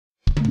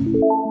Hello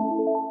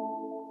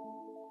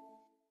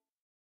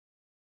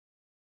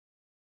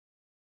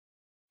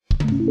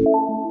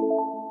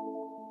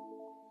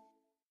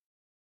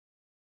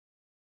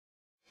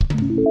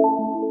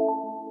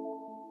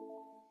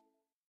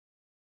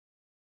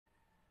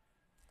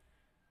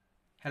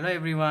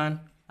everyone,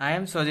 I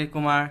am Soujit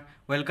Kumar.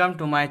 Welcome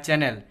to my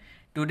channel.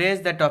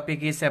 Today's the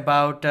topic is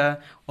about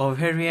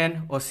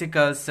Weberian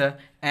Ossicles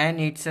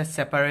and its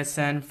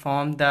separation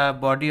from the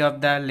body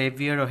of the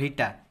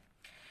labeorohita.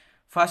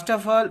 First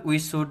of all, we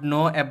should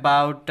know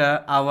about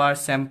our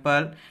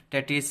sample,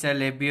 that is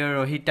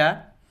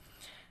labeorohita.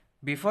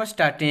 Before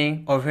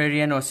starting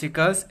Weberian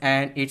Ossicles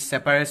and its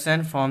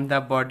separation from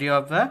the body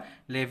of the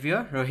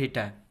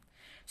labeorohita.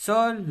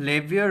 So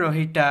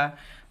labeorohita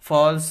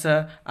falls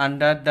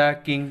under the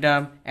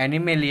kingdom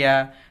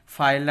Animalia,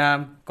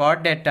 phylum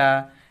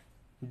Chordata,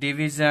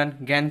 division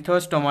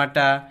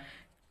Ganthostomata,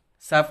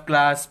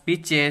 subclass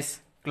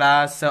Pitches,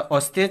 class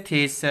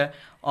Ostethys,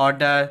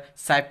 order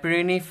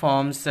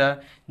Cypriniformes,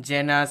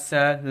 genus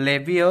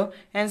Labeo,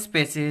 and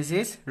species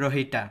is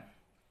Rohita.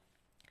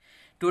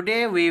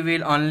 Today we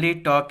will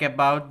only talk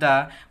about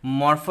the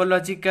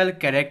morphological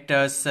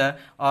characters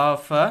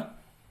of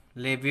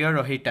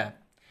labeorohita.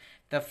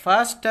 The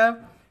first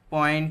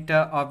point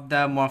of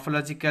the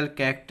morphological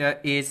character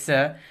is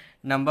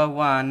number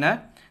one,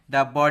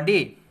 the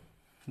body.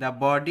 The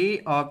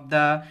body of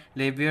the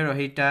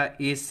labeorohita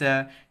is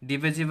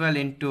divisible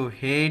into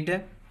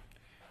head,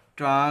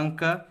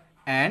 trunk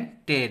and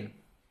tail.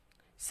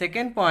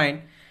 Second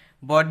point,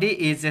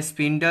 body is a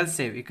spindle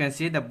shape. You can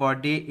see the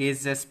body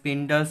is a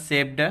spindle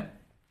shaped.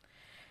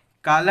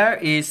 Color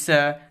is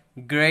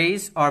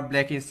grayish or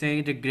blackish.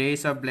 Say the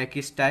grayish or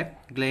blackish type.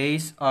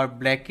 Grayish or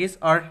blackish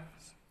or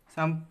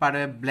some part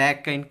of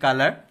black in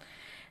color.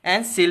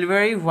 And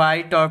silvery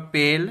white or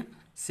pale.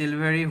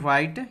 Silvery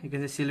white. You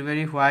can say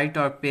silvery white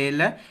or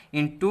pale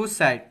in two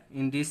sides.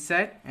 In this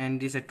side and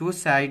this two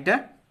side.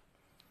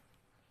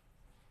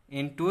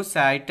 In two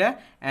sides and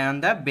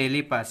on the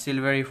belly part.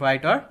 Silvery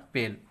white or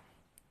pale.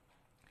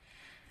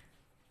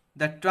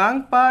 The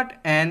trunk part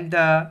and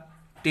the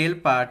tail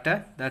part,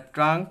 the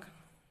trunk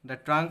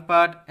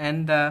part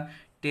and the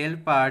tail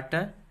part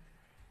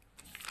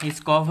is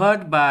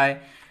covered by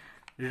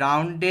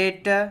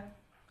rounded,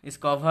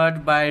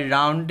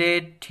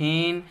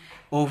 thin,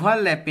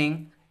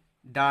 overlapping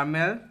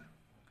dermal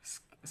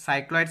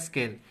cycloid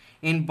scale.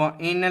 In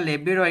a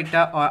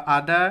labeorohita or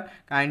other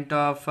kind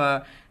of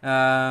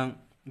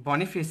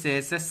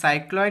bonifaces,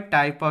 cycloid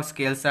type of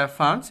scales are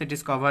found. So it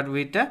is covered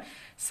with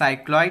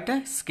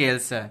cycloid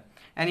scales,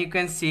 and you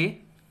can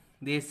see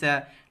these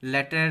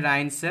lateral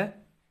lines.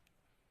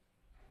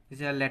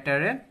 These are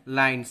lateral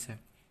lines.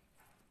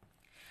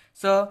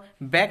 So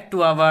back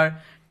to our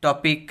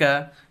topic,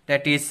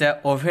 that is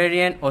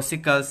Weberian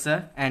Ossicles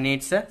and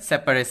its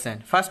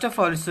separation. First of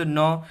all, you should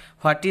know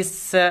what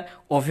is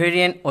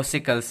Weberian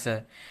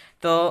Ossicles.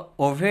 So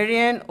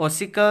Weberian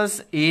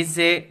Ossicles is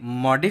a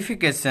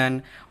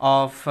modification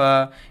of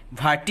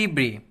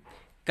vertebrae.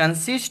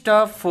 Consists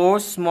of four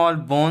small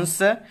bones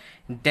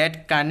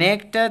that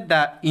connect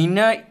the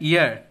inner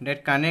ear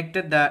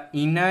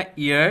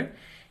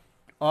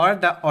or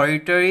the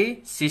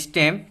auditory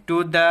system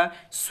to the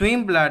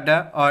swim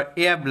bladder or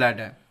air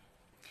bladder.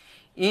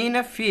 In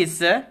a fish,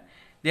 there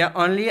are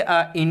only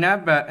a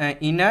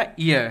inner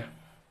ear,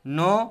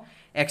 no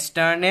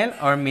external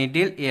or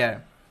middle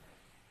ear.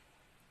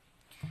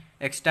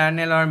 And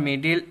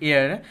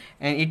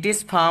it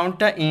is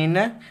found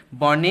in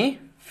bony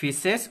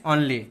fishes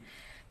only.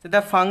 So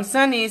the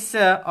function is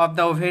of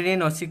the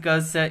Weberian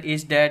Ossicles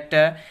is that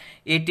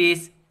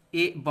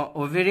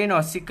Weberian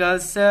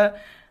Ossicles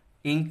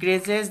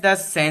increases the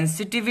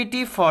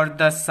sensitivity for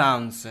the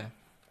sounds.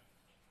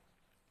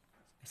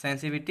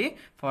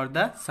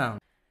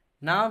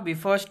 Now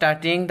before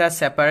starting the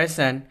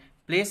separation,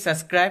 please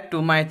subscribe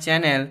to my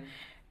channel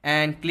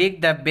and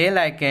click the bell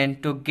icon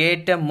to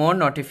get more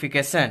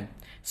notification.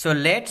 So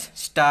let's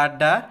start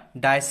the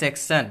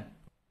dissection.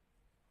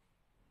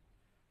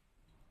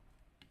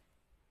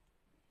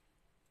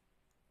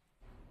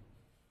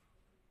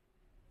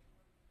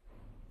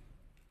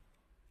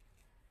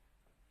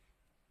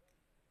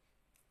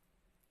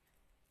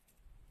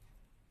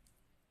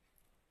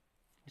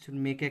 You should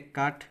make a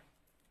cut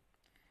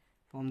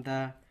from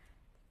the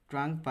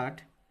trunk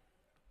part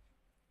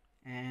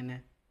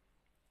and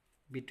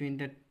between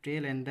the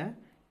tail and the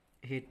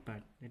head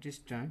part, that is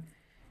trunk.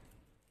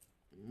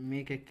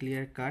 Make a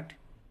clear cut.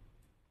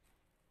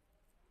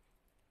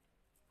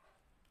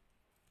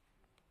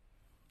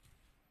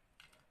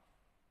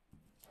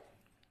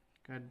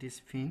 Cut this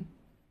fin.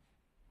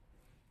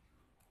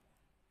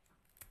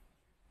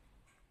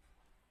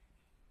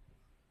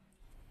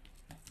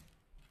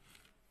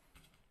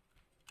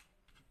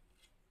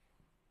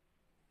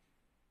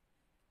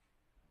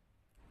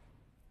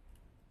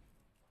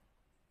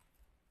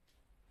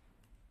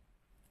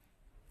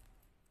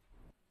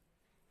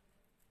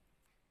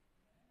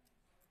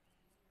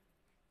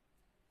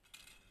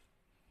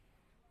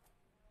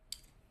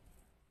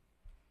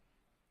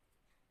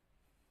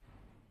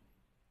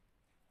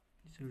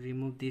 So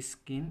remove this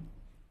skin.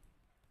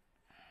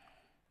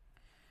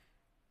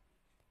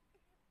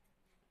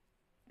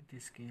 The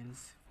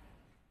scales.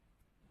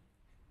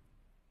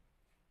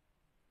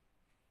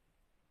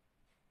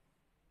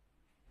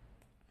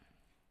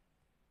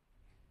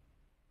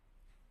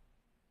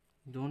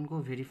 Don't go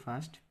very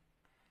fast,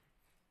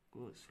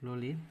 go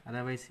slowly,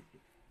 otherwise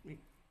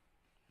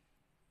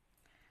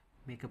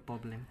make a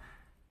problem.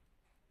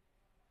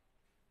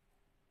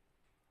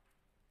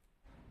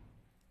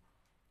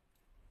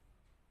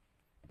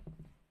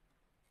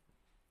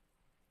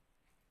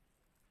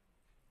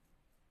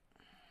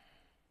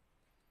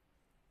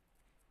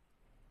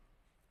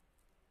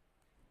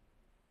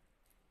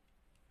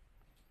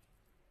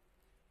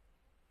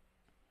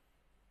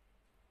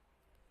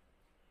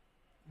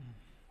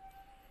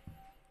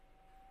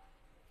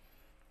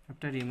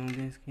 After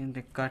removing the skin,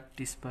 they cut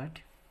this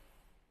part.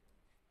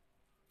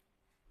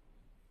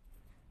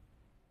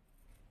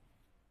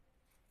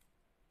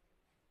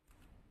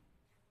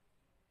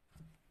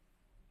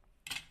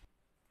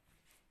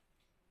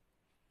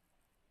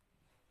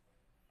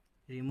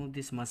 Remove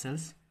these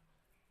muscles.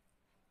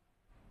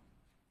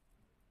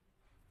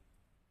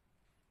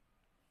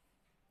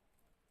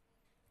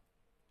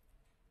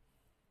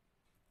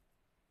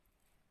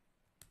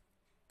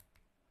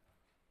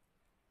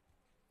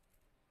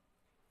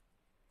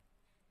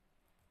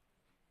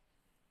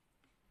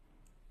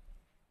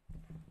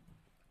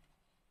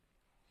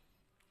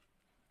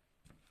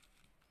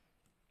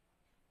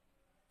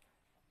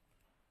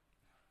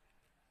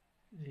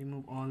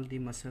 Remove all the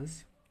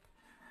muscles.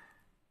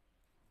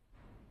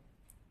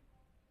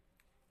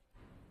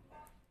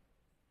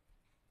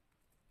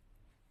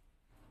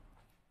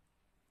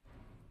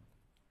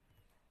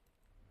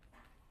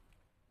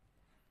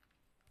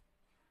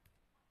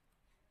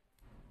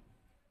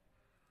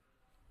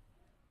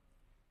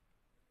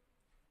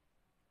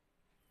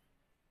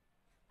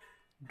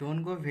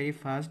 Don't go very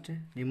fast,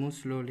 remove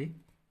slowly.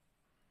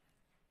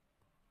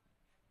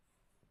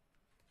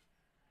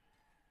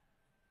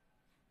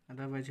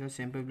 Otherwise your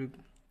sample will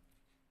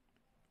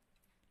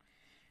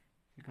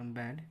become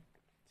bad.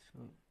 So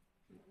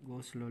go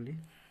slowly,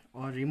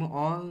 or remove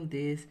all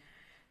these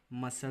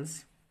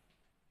muscles.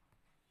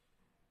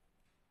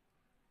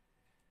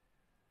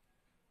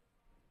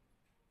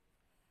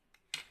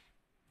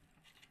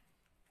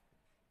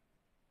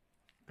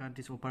 Cut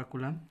this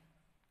operculum.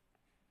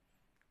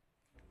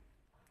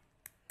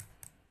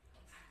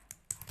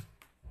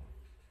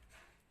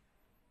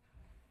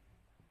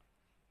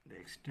 The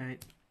extra,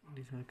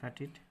 this one,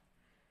 cut it,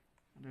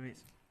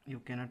 otherwise you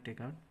cannot take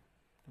out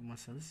the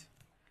muscles.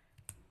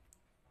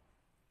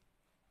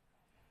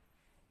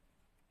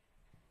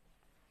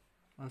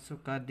 Also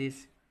cut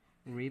these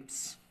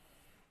ribs.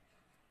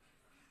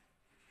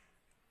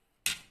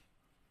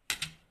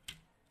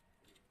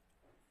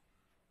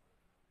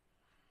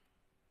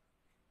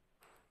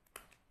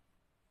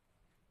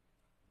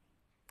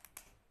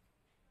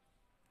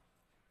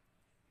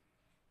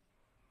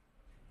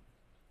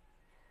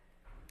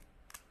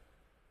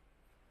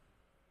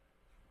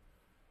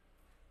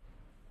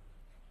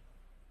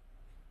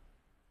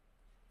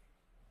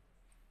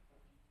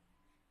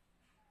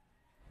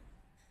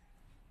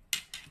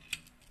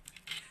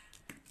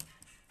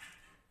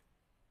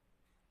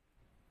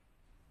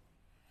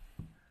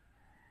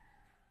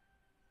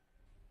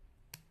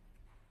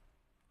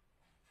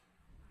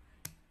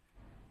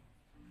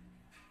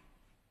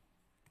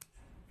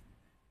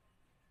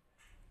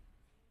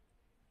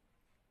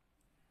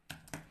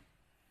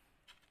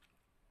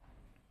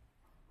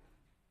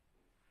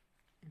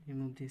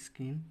 Remove the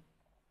skin.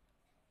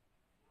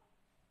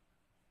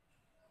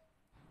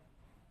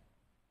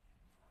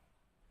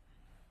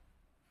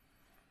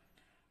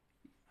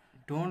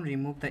 Don't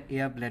remove the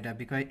air bladder,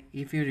 because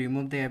if you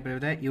remove the air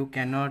bladder, you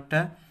cannot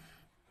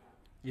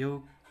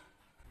you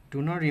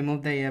do not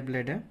remove the air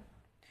bladder,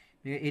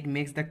 because it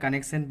makes the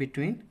connection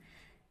between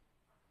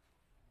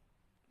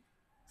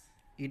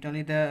it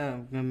only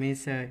the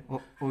means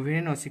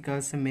ovarian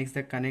ossicles makes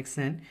the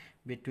connection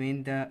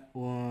between the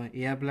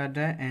air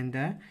bladder and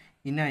the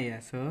inner ear.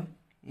 So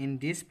in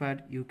this part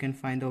you can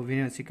find the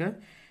ovarian ossicle.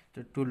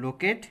 So to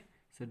locate,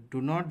 so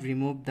do not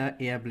remove the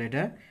air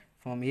bladder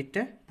from its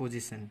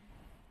position.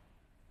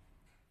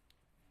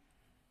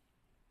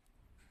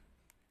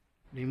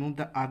 Remove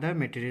the other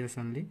materials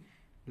only,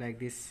 like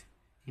this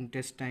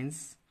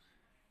intestines.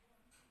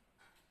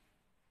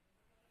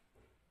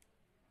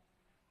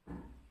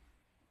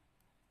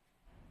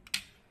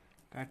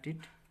 Cut it.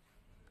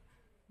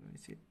 Where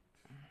is it?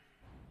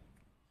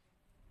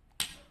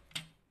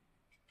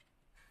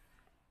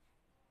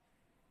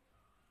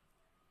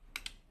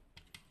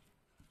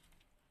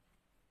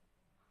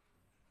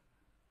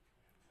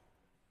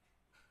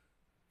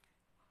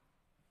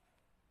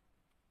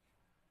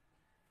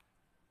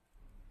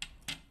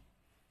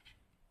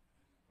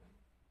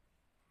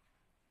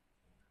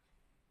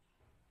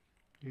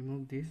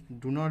 Remove this.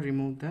 Do not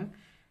remove the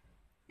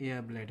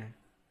air bladder.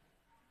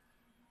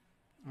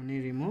 Only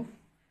remove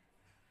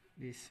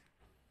these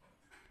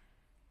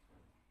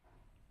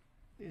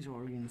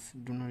organs.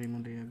 Do not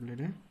remove the air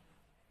bladder.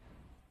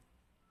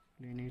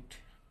 clean it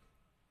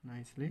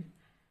nicely.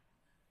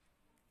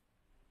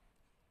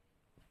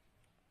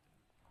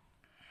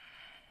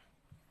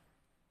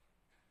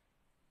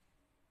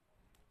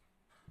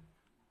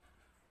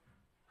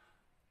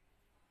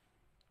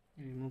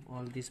 Remove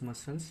all these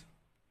muscles.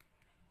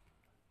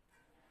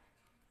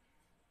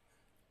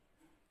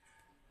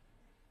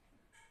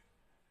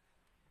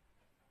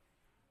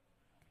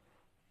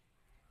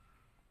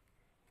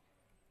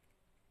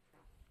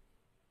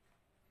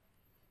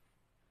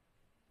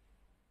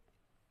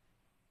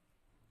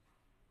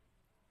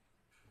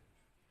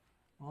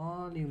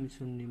 All you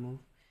should remove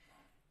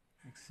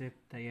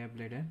except the ear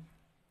bladder.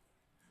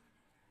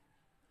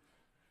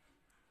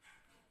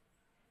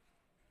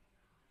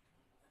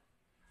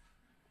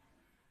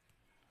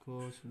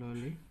 Go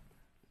slowly.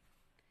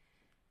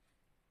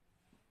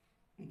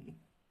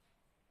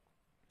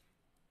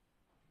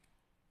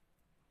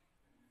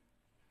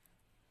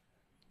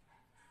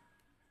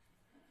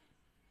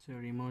 So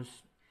remove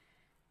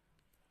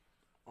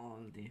all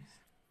this.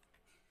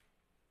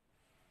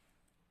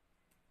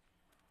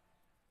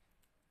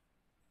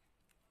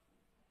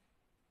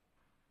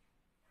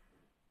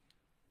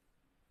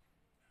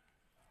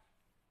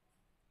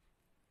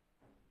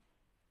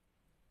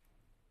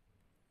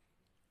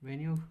 When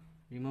you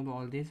remove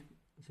all this,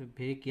 so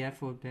very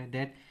careful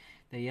that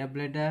the ear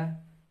bladder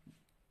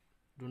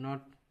do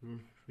not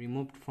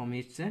removed from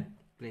its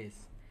place.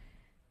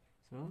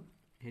 So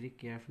very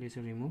carefully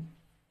so remove.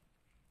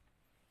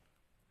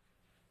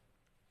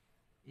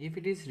 If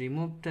it is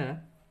removed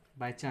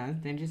by chance,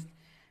 then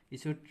you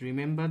should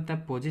remember the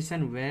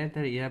position where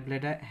the ear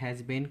bladder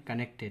has been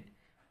connected,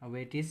 or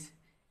where it is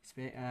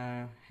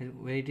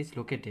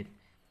located.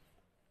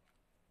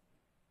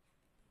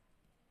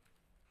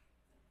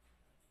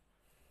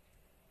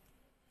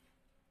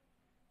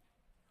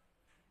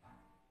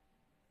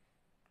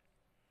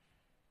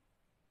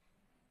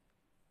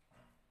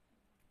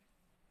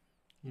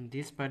 In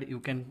this part you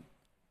can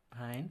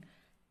find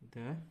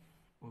the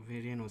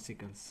ovarian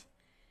ossicles.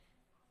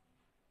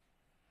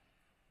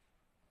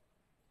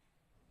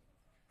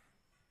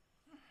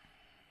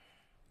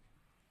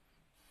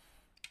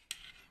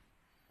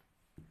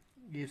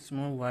 Give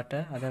small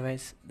water,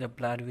 otherwise the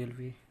blood will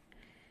be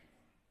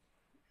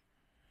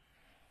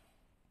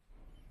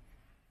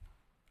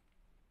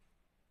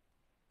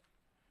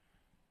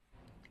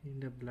in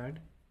the blood.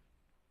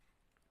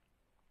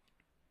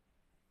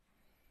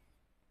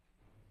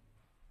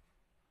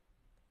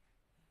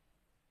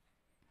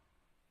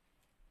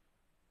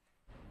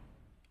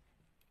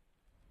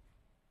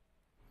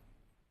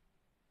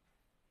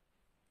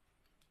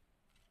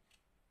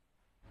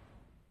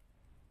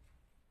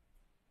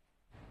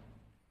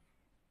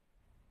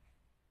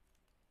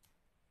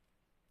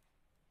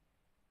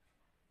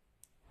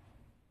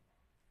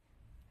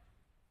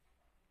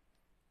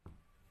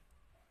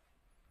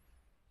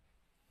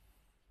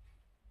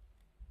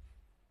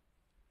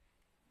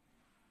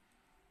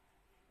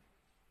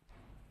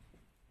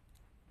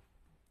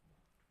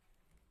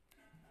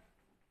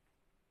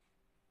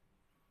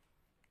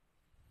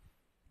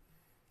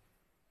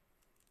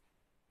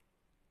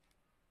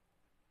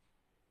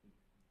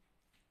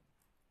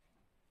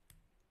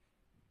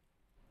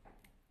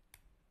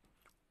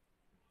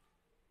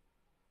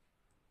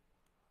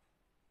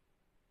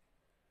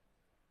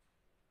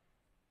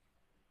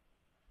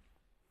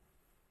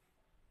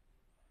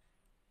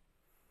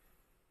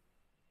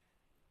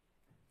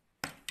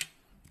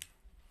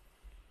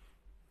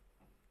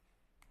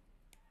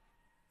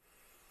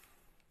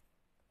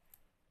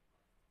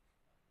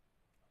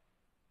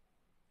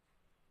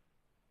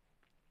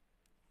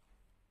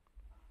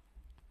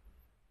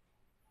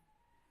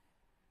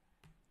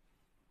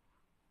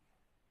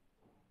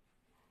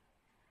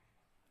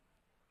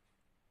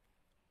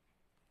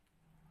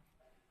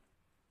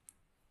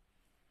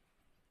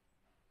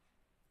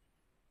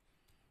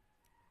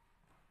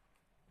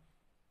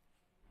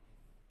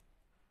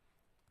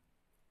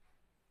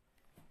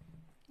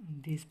 In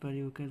this part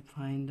you can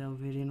find the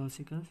Weberian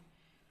ossicles.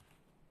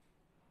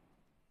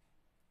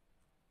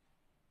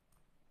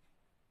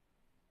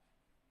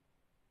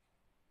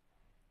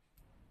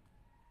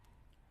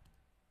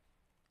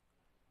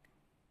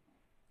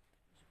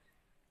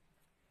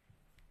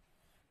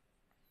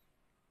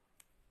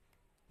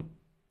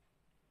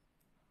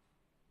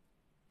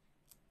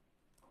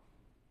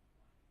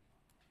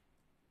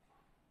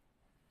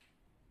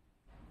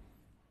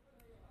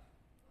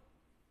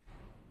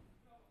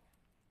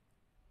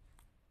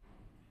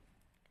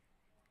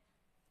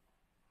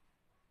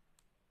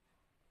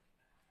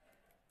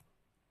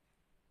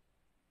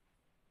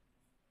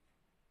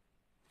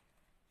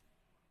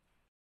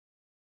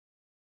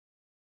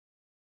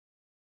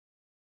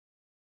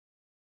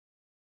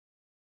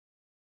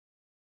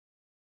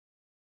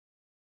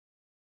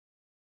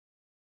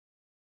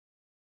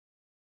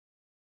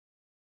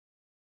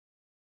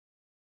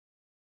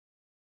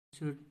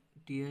 Should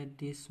tear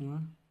this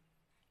one.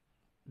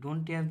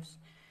 Don't tear,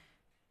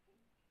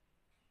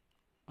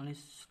 only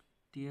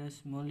tear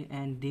small,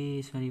 and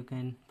this one you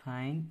can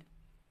find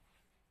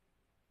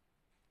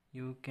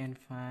you can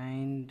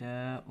find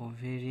the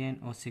ovarian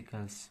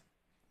ossicles.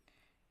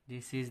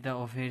 This is the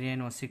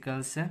ovarian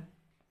ossicles.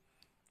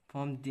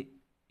 From the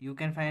you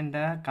can find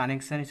the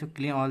connection. So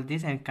clean all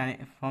this, and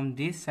from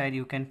this side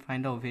you can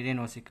find the ovarian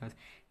ossicles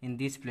in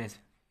this place.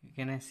 You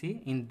can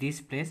see in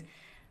this place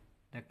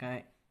this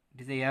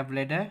is the air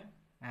bladder,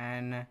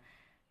 and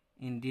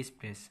in this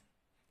place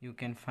you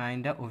can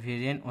find the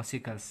ovarian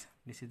ossicles.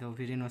 This is the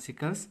ovarian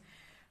ossicles.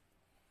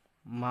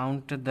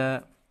 Mount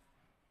the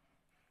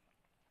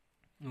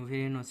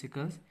ovarian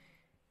ossicles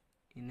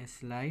in a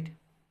slide.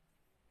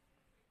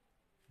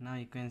 Now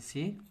you can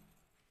see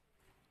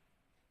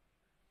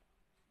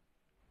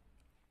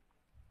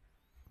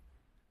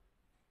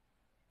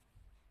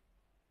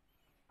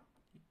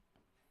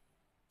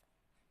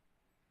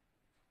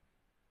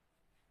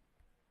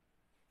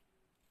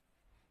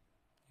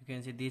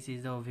this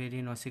is the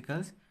ovarian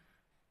ossicles.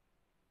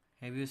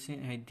 Have you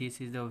seen? This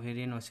is the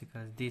ovarian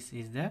ossicles. This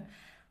is the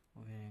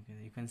ovarian.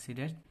 You can see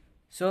that.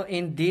 So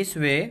in this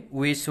way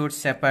we should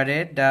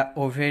separate the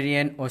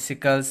ovarian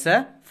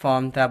ossicles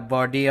from the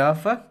body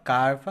of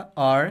carp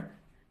or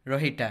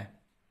rohita.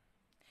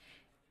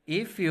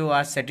 If you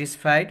are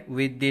satisfied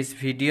with this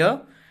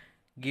video,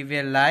 give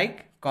a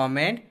like,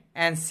 comment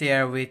and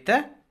share with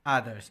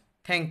others.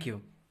 Thank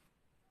you.